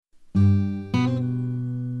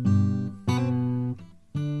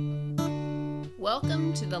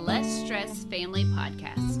Welcome to the Less Stress Family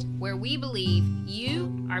Podcast, where we believe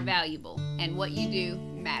you are valuable and what you do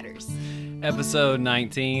matters. Episode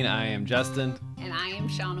 19. I am Justin. And I am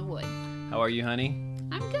Shauna Wood. How are you, honey?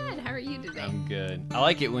 I'm good. How are you today? I'm good. I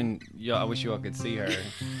like it when I wish you all could see her,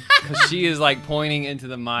 because she is like pointing into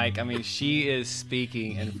the mic. I mean, she is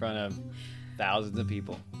speaking in front of thousands of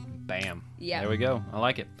people. Bam. Yeah. There we go. I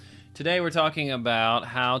like it. Today we're talking about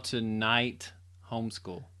how to night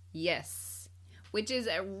homeschool. Yes. Which is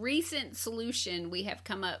a recent solution we have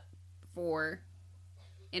come up for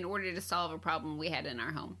in order to solve a problem we had in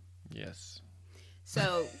our home. Yes.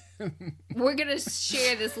 So we're going to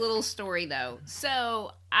share this little story, though.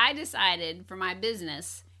 So I decided for my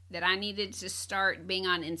business that I needed to start being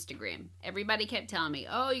on Instagram. Everybody kept telling me,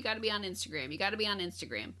 oh, you got to be on Instagram. You got to be on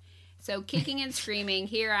Instagram. So kicking and screaming,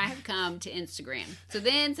 here I have come to Instagram. So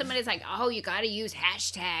then somebody's like, oh, you got to use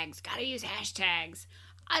hashtags. Got to use hashtags.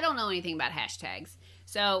 I don't know anything about hashtags.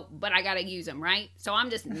 So, but I got to use them, right? So I'm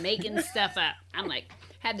just making stuff up. I'm like,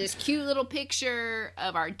 had this cute little picture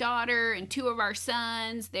of our daughter and two of our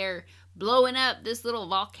sons. They're blowing up this little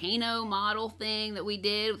volcano model thing that we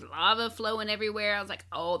did with lava flowing everywhere. I was like,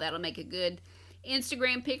 oh, that'll make a good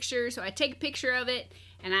Instagram picture. So I take a picture of it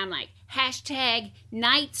and I'm like, hashtag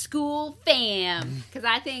night school fam. Because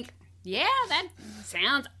I think, yeah, that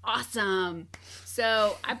sounds awesome.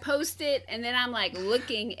 So I post it and then I'm like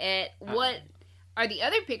looking at what are the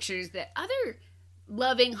other pictures that other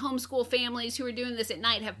loving homeschool families who are doing this at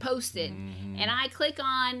night have posted. Mm-hmm. And I click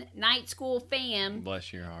on Night School Fam.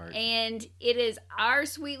 Bless your heart. And it is our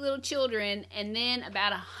sweet little children and then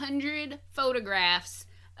about 100 photographs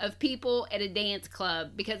of people at a dance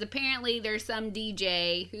club, because apparently there's some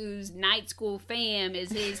DJ whose Night School Fam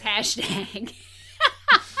is his hashtag.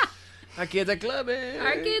 Our kids are clubbing.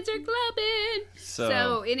 Our kids are clubbing.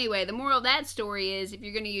 So anyway, the moral of that story is if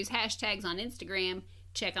you're going to use hashtags on Instagram,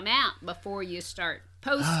 check them out before you start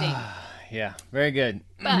posting. Yeah, very good.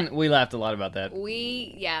 But we laughed a lot about that.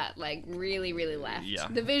 Really, really laughed. Yeah.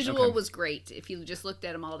 The visual was great if you just looked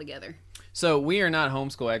at them all together. So we are not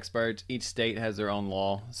homeschool experts. Each state has their own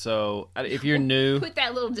law. So if you're new... Put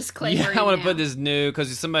that little disclaimer in I want to now. put this new,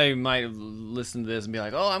 because somebody might listen to this and be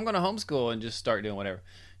like, oh, I'm going to homeschool, and just start doing whatever.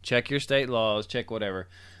 Check your state laws, check whatever.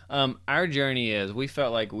 Our journey is we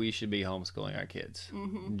felt like we should be homeschooling our kids,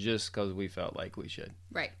 just because we felt like we should.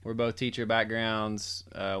 Right. We're both teacher backgrounds.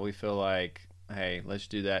 We feel like, hey, let's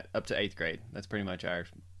do that up to 8th grade. That's pretty much our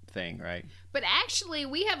thing, right? But actually,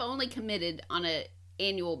 we have only committed on an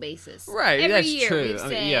annual basis. Right, Every that's year true. We've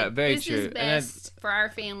said, very this true. is best for our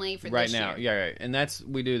family for right this now. year. Yeah, right. And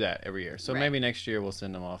we do that every year. So Right. maybe next year we'll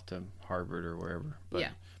send them off to Harvard or wherever. But Yeah.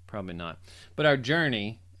 probably not. But our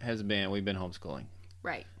journey has been, we've been homeschooling.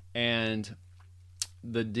 Right. And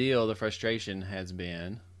the frustration has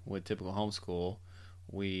been with typical homeschool,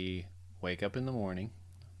 we wake up in the morning.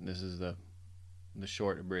 This is the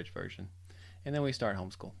short abridged version. And then we start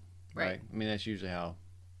homeschool. Right. I mean, that's usually how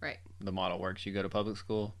the model works. You go to public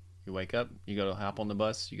school, you wake up, you go to hop on the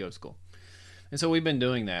bus, you go to school. And so we've been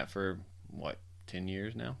doing that for, 10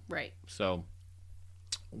 years now? Right. So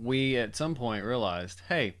we at some point realized,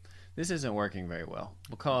 hey, this isn't working very well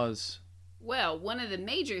because... Well, one of the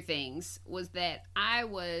major things was that I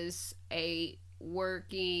was a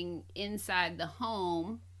working inside the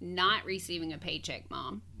home, not receiving a paycheck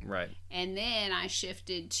mom. Right. And then I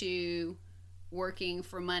shifted to working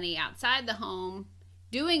for money outside the home,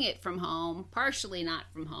 doing it from home, partially not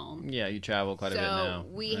from home. Yeah, you travel quite a bit now. So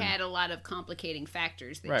we had a lot of complicating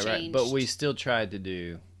factors that right, changed. But we still tried to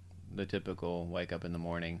do the typical wake up in the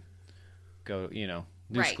morning, go,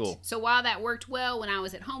 do school. So while that worked well when I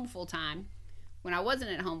was at home full time, when I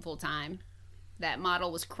wasn't at home full time, that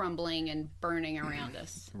model was crumbling and burning around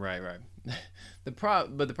us. Right. But the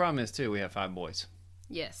problem is too, we have 5 boys.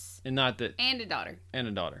 Yes. And not that. And a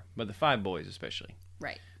daughter. But the 5 boys especially.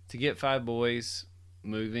 Right. To get 5 boys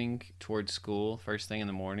moving towards school first thing in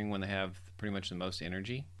the morning when they have pretty much the most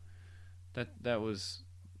energy, that's a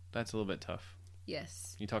little bit tough.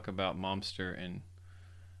 Yes. You talk about momster and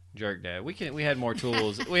jerk dad. We had more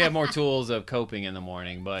tools. We had more tools of coping in the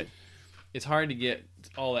morning, but it's hard to get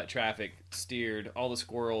all that traffic steered, all the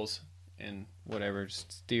squirrels and whatever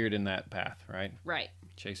steered in that path, right? Right.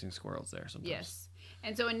 Chasing squirrels there sometimes. Yes.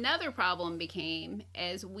 And so another problem became,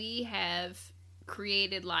 as we have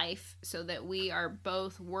created life so that we are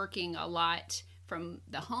both working a lot from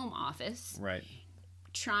the home office. Right.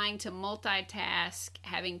 Trying to multitask,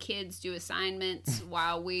 having kids do assignments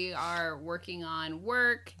while we are working on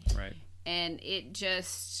work. Right. And it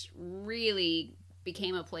just really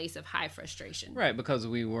became a place of high frustration. Right, because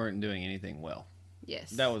we weren't doing anything well.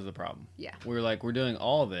 Yes. That was the problem. Yeah. We were like, we're doing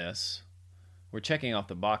all this, we're checking off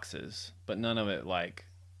the boxes, but none of it like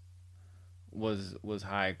was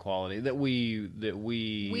high quality that we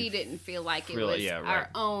didn't feel like it really, was yeah, right. our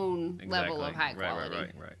own level of high Right,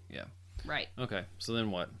 quality. right. Yeah. Right. Okay. So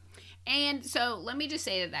then what? And so let me just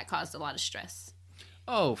say that caused a lot of stress.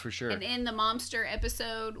 Oh, for sure. And in the Momster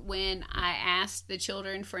episode, when I asked the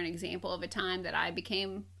children for an example of a time that I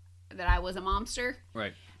was a momster,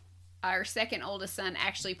 Right. our second oldest son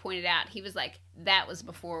actually pointed out, he was like, that was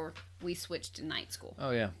before we switched to night school. Oh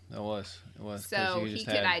yeah, it was. So he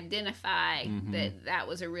could identify that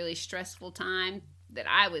was a really stressful time that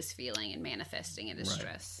I was feeling and manifesting it as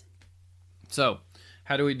stress. So,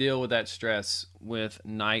 how do we deal with that stress with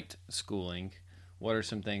night schooling? What are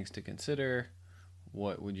some things to consider?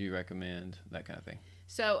 What would you recommend? That kind of thing.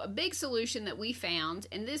 So a big solution that we found,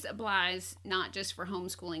 and this applies not just for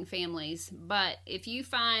homeschooling families, but if you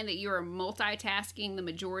find that you are multitasking the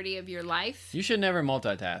majority of your life. You should never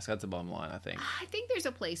multitask. That's the bottom line, I think. I think there's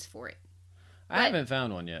a place for it. I haven't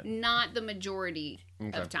found one yet. Not the majority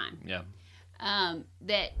of time. Yeah.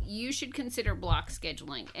 That you should consider block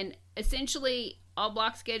scheduling. And essentially, all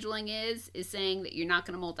block scheduling is saying that you're not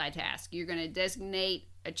going to multitask. You're going to designate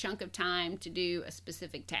a chunk of time to do a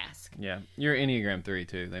specific task. Yeah. You're Enneagram 3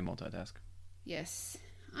 too. They multitask. Yes.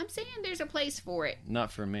 I'm saying there's a place for it.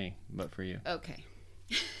 Not for me, but for you. Okay.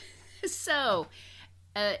 So,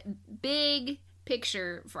 a big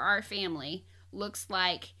picture for our family looks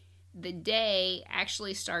like the day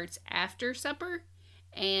actually starts after supper,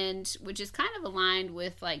 and which is kind of aligned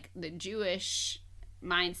with like the Jewish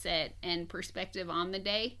mindset and perspective on the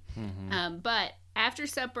day. But after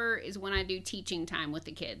supper is when I do teaching time with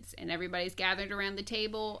the kids, and everybody's gathered around the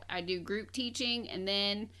table. I do group teaching, and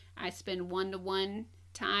then I spend one-to-one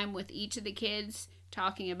time with each of the kids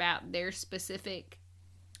talking about their specific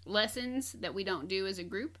lessons that we don't do as a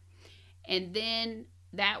group. And then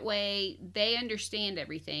that way they understand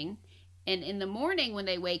everything. And in the morning when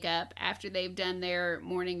they wake up, after they've done their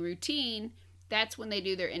morning routine, that's when they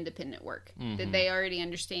do their independent work that they already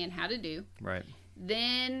understand how to do. Right.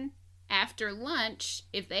 Then after lunch,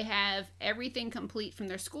 if they have everything complete from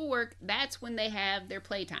their schoolwork, that's when they have their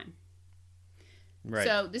playtime. Right.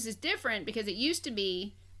 So this is different because it used to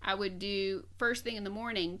be I would do first thing in the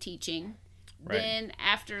morning teaching. Right. Then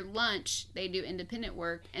after lunch, they do independent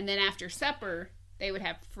work. And then after supper, they would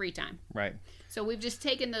have free time. Right. So we've just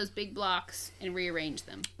taken those big blocks and rearranged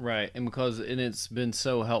them. Right. And it's been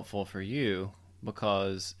so helpful for you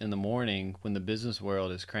because in the morning when the business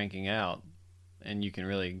world is cranking out and you can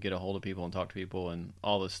really get a hold of people and talk to people and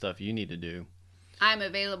all the stuff you need to do. I'm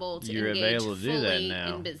available to engage fully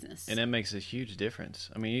in business. And that makes a huge difference.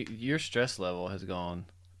 I mean, your stress level has gone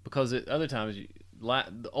because at other times,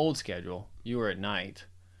 the old schedule, you were at night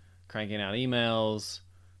cranking out emails,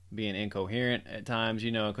 being incoherent at times,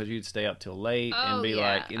 because you'd stay up till late and be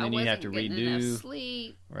like, and then you have to redo. Enough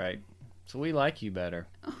sleep. Right. So we like you better.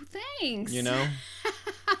 Oh, thanks.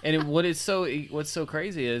 And what's so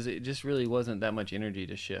crazy is it just really wasn't that much energy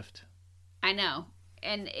to shift. I know.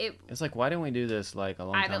 And it's like, why didn't we do this like a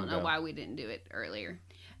long time ago? I don't know why we didn't do it earlier.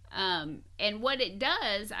 And what it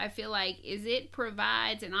does, I feel like, is it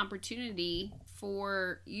provides an opportunity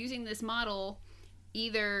for using this model,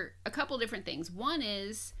 either a couple different things. One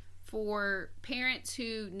is for parents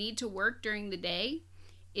who need to work during the day.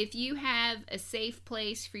 If you have a safe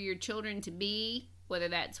place for your children to be, whether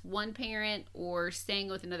that's one parent or staying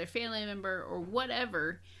with another family member or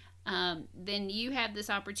whatever, then you have this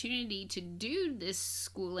opportunity to do this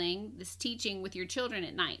schooling, this teaching with your children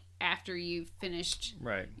at night after you've finished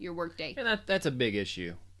your work day. And that's a big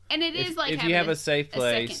issue. And it is like if having you have a safe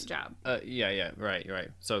place, a second job. Right.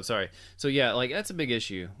 So sorry. So yeah, like that's a big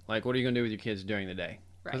issue. Like, what are you going to do with your kids during the day?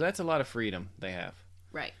 Because that's a lot of freedom they have.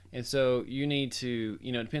 Right. And so you need to,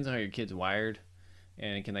 it depends on how your kid's wired.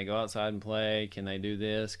 And can they go outside and play? Can they do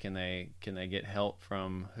this? Can they get help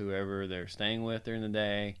from whoever they're staying with during the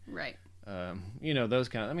day? Right. Those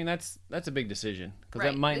kind of. I mean, that's a big decision because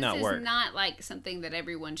that might not work. This is not like something that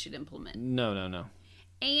everyone should implement. No.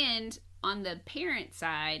 And on the parent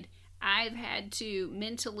side, I've had to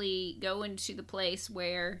mentally go into the place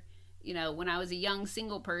where, when I was a young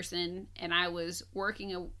single person and I was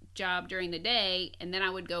working a job during the day, and then I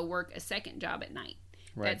would go work a second job at night.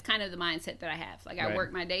 Right. That's kind of the mindset that I have. Like, I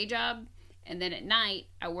work my day job, and then at night,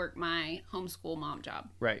 I work my homeschool mom job.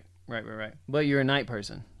 Right. But you're a night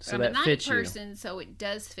person, so that fits you. I'm a night person, so it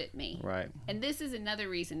does fit me. Right. And this is another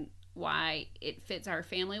reason why it fits our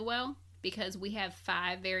family well, because we have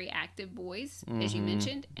 5 very active boys, as you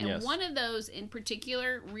mentioned, and one of those in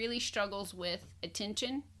particular really struggles with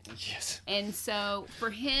attention. Yes. And so for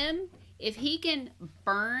him, if he can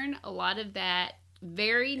burn a lot of that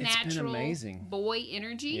very It's natural been amazing. boy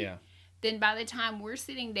energy, Yeah. then by the time we're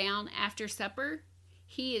sitting down after supper,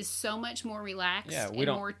 he is so much more relaxed Yeah, we and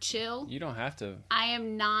don't- more chill. You don't have to. I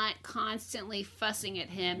am not constantly fussing at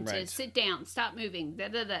him to Right. sit down, stop moving, da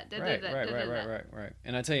da da da da Right, da right, da right, da. right.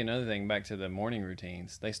 And I tell you another thing, back to the morning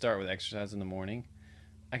routines. They start with exercise in the morning.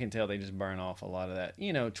 I can tell they just burn off a lot of that,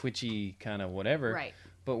 twitchy kind of whatever. Right,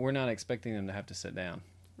 But we're not expecting them to have to sit down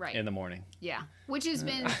right. in the morning. Yeah, which has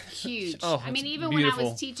been huge. Oh, I mean, it's even when I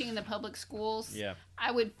beautiful. was teaching in the public schools, Yeah.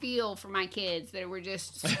 I would feel for my kids that were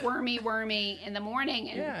just squirmy, wormy in the morning,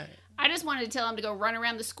 and Yeah. I just wanted to tell them to go run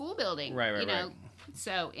around the school building. Right, you know. right.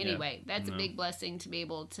 So anyway, that's a No. big blessing to be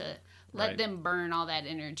able to let Right. them burn all that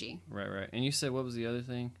energy. Right. And you said, what was the other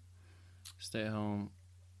thing? Stay at home.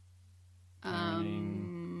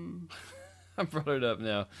 I brought it up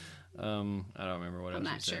now. I don't remember what I'm else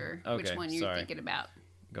you not said. sure Okay, which one you're sorry. thinking about.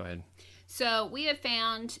 Go ahead. So we have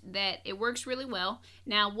found that it works really well.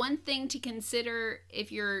 Now, one thing to consider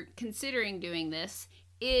if you're considering doing this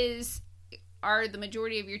is, are the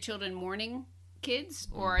majority of your children morning kids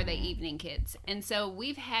or are they evening kids? And so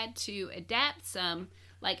we've had to adapt some,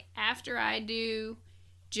 like after I do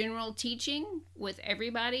general teaching with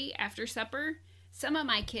everybody after supper, some of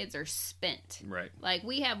my kids are spent. Right. Like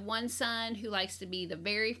we have one son who likes to be the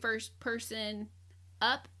very first person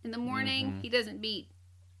up in the morning. He doesn't beat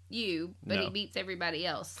you, but he No. beats everybody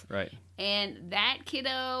else. Right. And that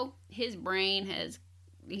kiddo, his brain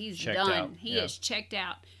he's Checked done. out. He Yeah. is checked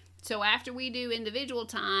out. So after we do individual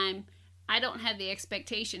time, I don't have the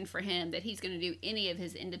expectation for him that he's going to do any of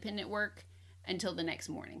his independent work until the next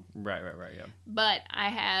morning. Right. Yeah. But I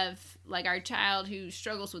have, like our child who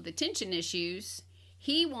struggles with attention issues,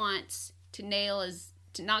 he wants to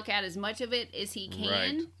knock out as much of it as he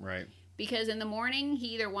can. Right. Because in the morning,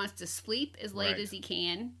 he either wants to sleep as late Right. as he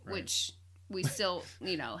can, Right. which we still,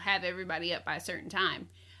 have everybody up by a certain time.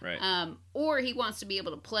 Right. Or he wants to be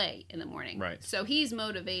able to play in the morning. Right. So he's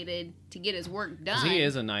motivated to get his work done. 'Cause he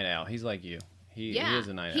is a night owl. He's like you. He is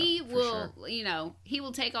a night owl. He for will, sure. he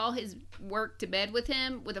will take all his work to bed with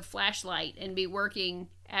him with a flashlight and be working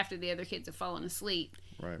after the other kids have fallen asleep.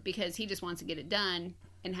 Right. Because he just wants to get it done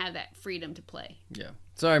and have that freedom to play. Yeah.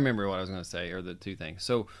 So I remember what I was going to say, or the two things.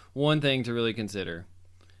 So one thing to really consider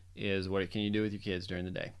is what can you do with your kids during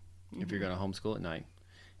the day if you're going to homeschool at night.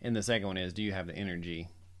 And the second one is, do you have the energy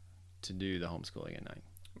to do the homeschooling at night?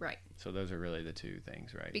 Right. So those are really the two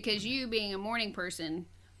things, right? Because you, being a morning person,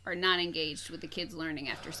 are not engaged with the kids learning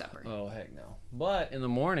after supper. Oh, heck no. But in the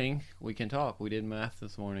morning, we can talk. We did math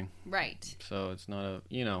this morning. Right. So it's not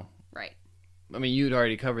Right. I mean, you'd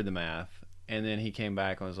already covered the math. And then he came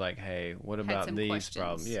back and was like, hey, what Had about some these questions.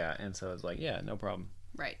 problems? Yeah. And so it's like, yeah, no problem.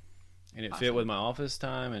 Right. And it Awesome. fit with my office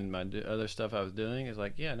time and my other stuff I was doing. It's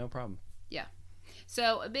like, yeah, no problem.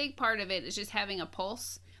 So a big part of it is just having a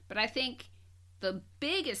pulse. But I think the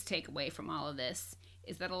biggest takeaway from all of this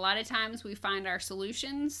is that a lot of times we find our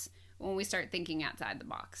solutions when we start thinking outside the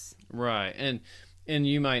box. Right. And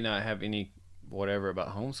you might not have any whatever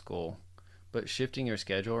about homeschool, but shifting your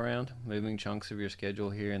schedule around, moving chunks of your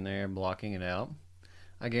schedule here and there, blocking it out,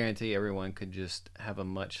 I guarantee everyone could just have a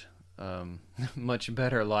much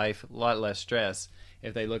better life, a lot less stress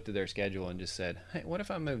if they looked at their schedule and just said, hey, what if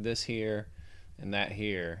I move this here and that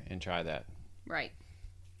here and try that? Right.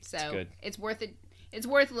 So good. it's worth it. It's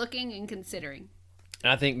worth looking and considering.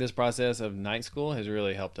 And I think this process of night school has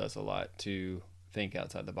really helped us a lot to think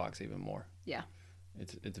outside the box even more. Yeah.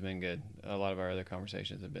 It's been good. A lot of our other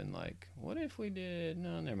conversations have been like, what if we did?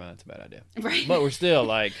 No, never mind. It's a bad idea. Right. But we're still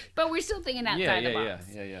like, But we're still thinking outside the box.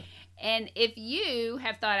 Yeah. And if you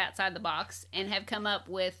have thought outside the box and have come up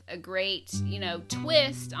with a great,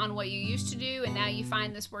 twist on what you used to do and now you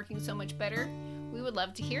find this working so much better, we would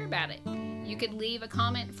love to hear about it. You could leave a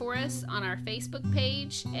comment for us on our Facebook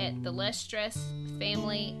page at the Less Stress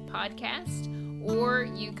Family Podcast, or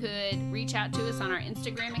you could reach out to us on our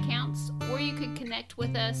Instagram accounts, or you could connect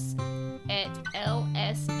with us at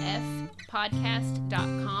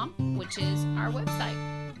lsfpodcast.com, which is our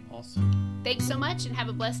website. Awesome. Thanks so much and have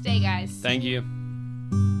a blessed day, guys. Thank you.